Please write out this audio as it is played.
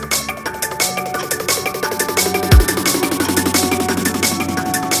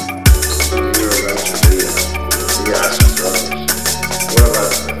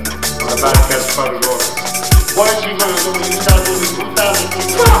everybody goes. What is she gonna do when you start losing 2,000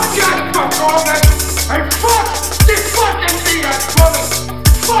 people? Fuck that performance! And fuck this fucking BS, brother!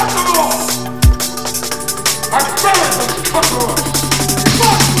 Fuck them all! I'm telling those fuckers!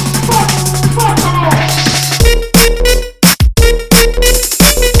 Fuck them all!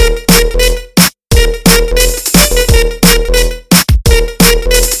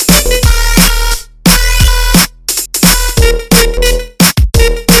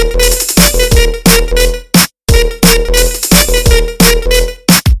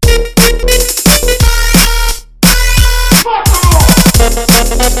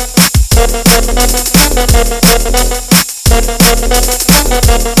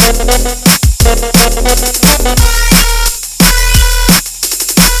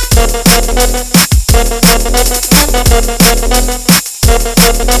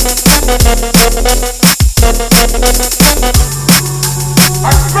 Thank you.